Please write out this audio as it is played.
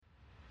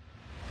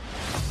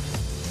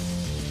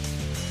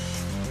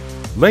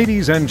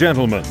Ladies and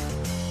gentlemen,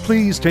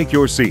 please take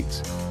your seats.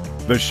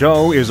 The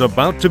show is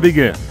about to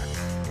begin.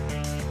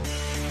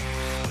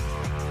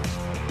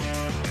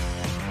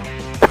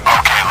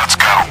 Okay, let's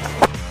go.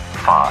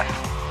 5,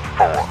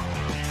 4,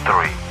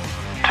 3,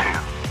 2,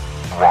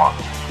 1,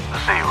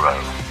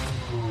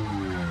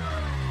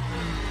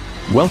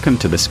 0. Welcome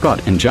to the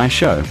Scott and Jai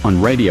Show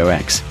on Radio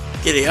X,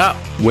 Giddy up.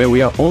 where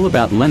we are all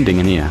about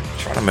lending an ear.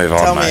 Trying to move on,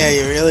 Tell me mate. how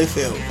you really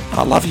feel.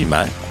 I love you,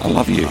 mate. I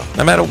love you.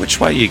 No matter which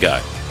way you go.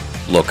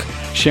 Look.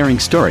 Sharing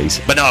stories.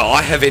 But no,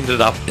 I have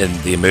ended up in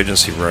the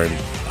emergency room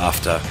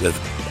after with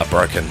a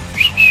broken...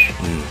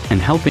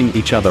 And helping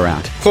each other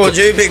out. Called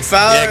you, big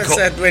fella, Yeah, and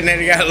said we need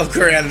to go look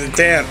around the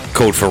town.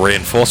 Called for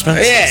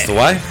reinforcements. Yeah. That's the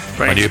way.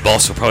 My new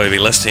boss will probably be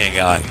listening and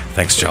going,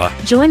 thanks, Jai.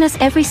 Join us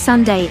every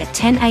Sunday at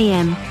 10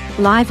 a.m,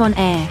 live on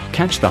air.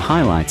 Catch the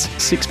highlights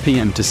 6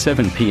 p.m. to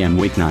 7 p.m.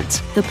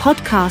 weeknights. The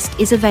podcast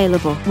is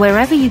available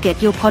wherever you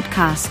get your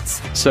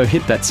podcasts. So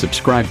hit that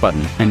subscribe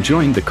button and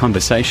join the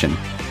conversation.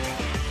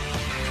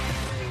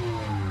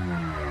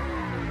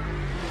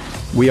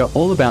 We are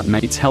all about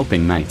mates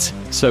helping mates,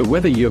 so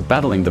whether you're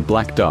battling the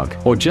black dog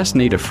or just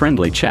need a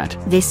friendly chat,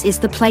 This is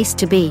the place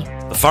to be.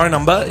 The phone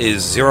number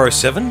is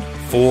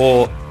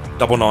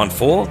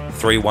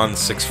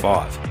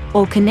 0749943165.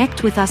 Or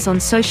connect with us on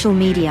social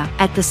media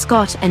at The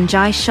Scott and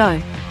Jai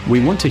Show. we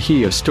want to hear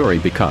your story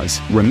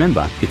because,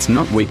 remember, it's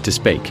not weak to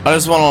speak. I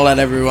just want to let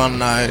everyone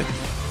know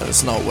that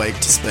it's not weak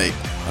to speak.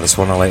 I just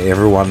want to let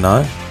everyone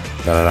know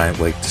that it ain't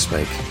weak to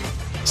speak.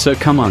 So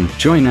come on,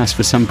 join us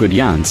for some good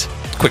yarns.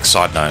 Quick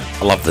side note,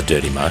 I love the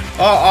dirty mo.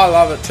 Oh, I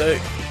love it too.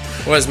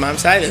 What does Mum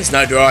say? There's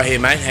no dry here,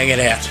 mate. Hang it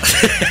out.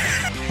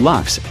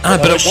 Laughs, No,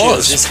 but it Shit,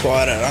 was. just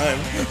quiet at home.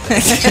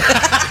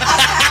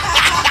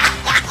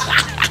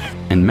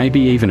 and maybe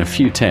even a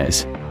few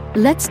tears.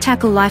 Let's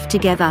tackle life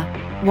together,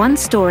 one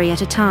story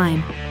at a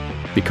time.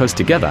 Because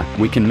together,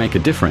 we can make a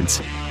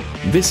difference.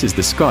 This is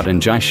the Scott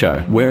and Jai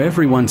Show, where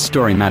everyone's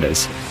story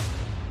matters.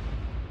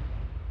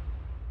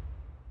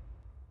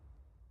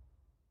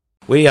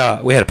 We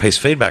had a piece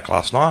of feedback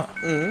last night.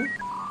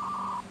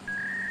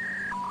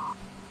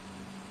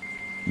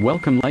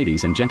 Welcome,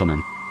 ladies and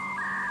gentlemen,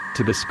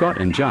 to the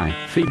Scott and Jai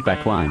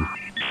feedback line.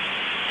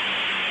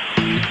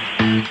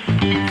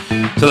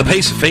 So the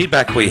piece of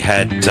feedback we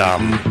had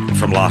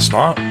from last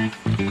night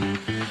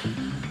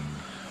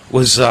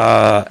was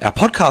our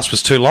podcast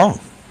was too long.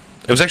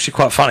 It was actually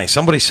quite funny.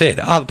 Somebody said,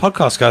 the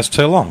podcast goes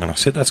too long. And I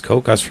said, that's cool.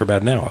 It goes for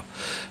about an hour.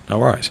 No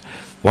worries.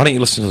 Why don't you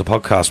listen to the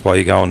podcast while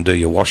you go and do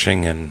your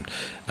washing and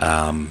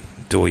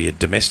do all your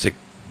domestic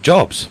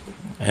jobs?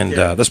 And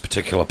this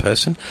particular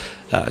person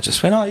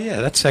just went, oh,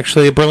 yeah, that's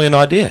actually a brilliant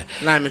idea.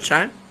 Name and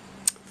shame.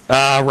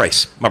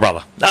 Reese, my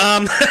brother.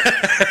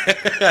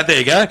 There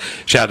you go.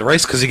 Shout out to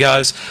Reese because he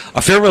goes,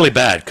 I feel really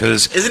bad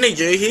because Isn't he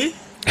due here?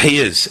 he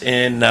is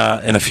in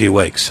a few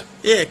weeks.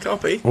 Yeah,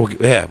 copy. We'll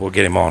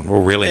get him on.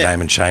 We'll really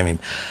name and shame him.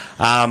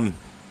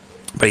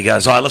 But he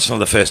goes, I listen to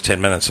the first 10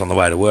 minutes on the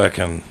way to work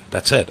and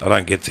that's it. I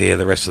don't get to hear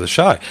the rest of the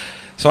show.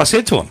 So I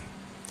said to him,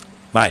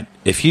 mate,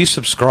 if you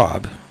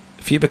subscribe,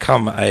 if you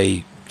become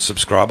a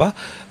subscriber,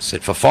 I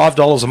said for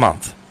 $5 a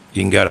month,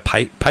 you can go to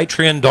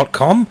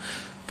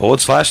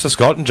patreon.com/The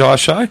Scott and Jai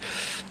Show.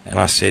 And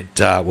I said,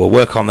 we'll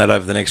work on that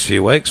over the next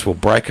few weeks. We'll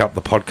break up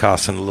the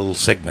podcast into little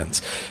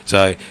segments.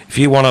 So if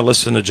you want to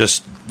listen to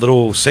just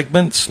little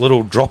segments,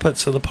 little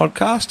droppets of the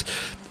podcast,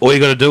 all you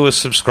got to do is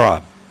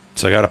subscribe.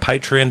 So go to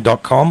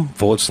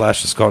patreon.com/The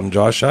Scott and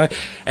Jai Show.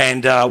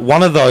 And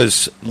one of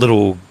those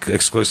little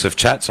exclusive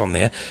chats on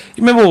there,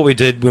 you remember what we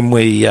did when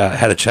we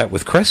had a chat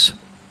with Chris?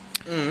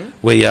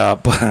 We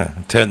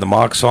turned the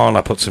mics on,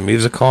 I put some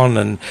music on,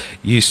 and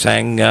you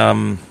sang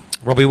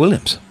Robbie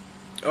Williams.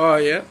 Oh,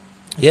 yeah.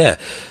 Yeah.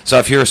 So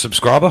if you're a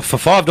subscriber, for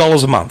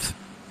 $5 a month,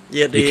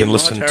 Yeah, you can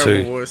listen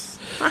to... Voice.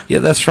 Yeah,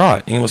 that's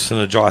right. You can listen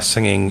to Jai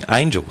singing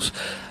Angels.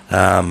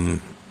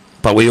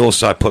 But we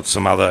also put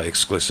some other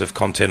exclusive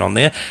content on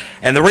there.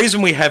 And the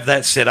reason we have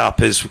that set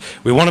up is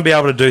we want to be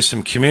able to do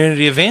some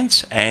community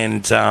events,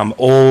 and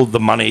all the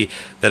money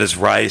that is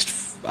raised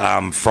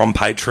from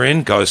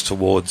Patreon goes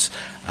towards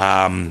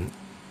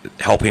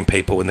helping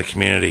people in the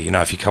community. You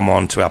know, if you come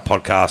on to our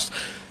podcast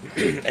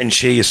and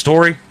share your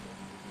story,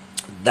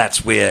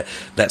 that's where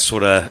that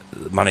sort of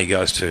money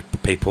goes to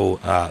people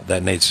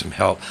that need some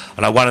help.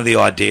 I know one of the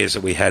ideas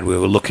that we had, we're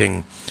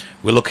looking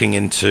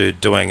into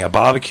doing a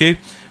barbecue.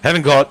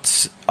 Haven't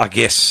got, I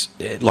guess,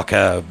 like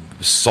a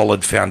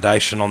solid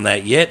foundation on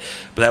that yet,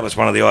 but that was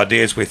one of the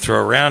ideas we threw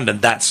around,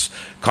 and that's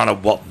kind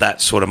of what that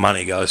sort of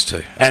money goes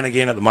to. And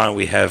again, at the moment,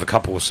 we have a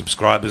couple of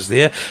subscribers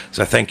there,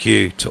 so thank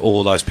you to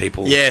all those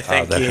people that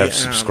have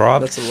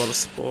subscribed. That's a lot of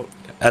support.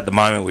 At the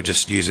moment, we're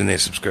just using their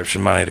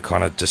subscription money to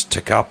kind of just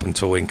tick up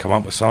until we can come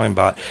up with something.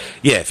 But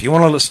yeah, if you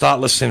want to start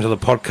listening to the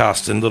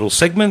podcast in little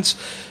segments,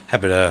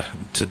 happy to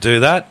do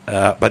that.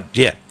 But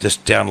yeah,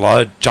 just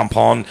download, jump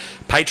on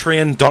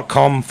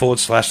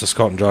patreon.com/The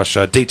Scott and Jai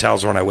Show.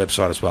 Details are on our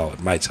website as well at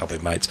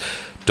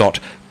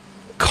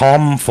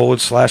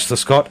mateshelpingmates.com/The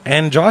Scott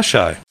and Jai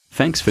Show.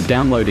 Thanks for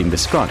downloading the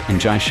Scott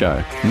and Jai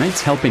Show,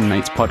 Mates Helping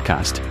Mates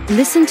podcast.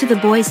 Listen to the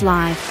boys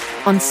live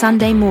on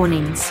Sunday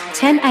mornings,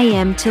 10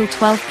 a.m. till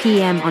 12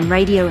 p.m. on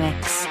Radio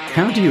X.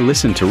 How do you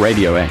listen to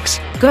Radio X?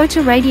 Go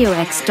to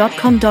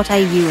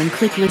radiox.com.au and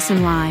click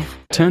Listen Live.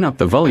 Turn up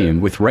the volume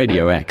with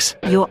Radio X.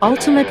 Your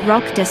ultimate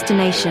rock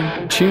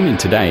destination. Tune in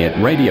today at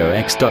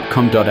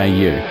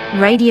radiox.com.au.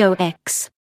 Radio X.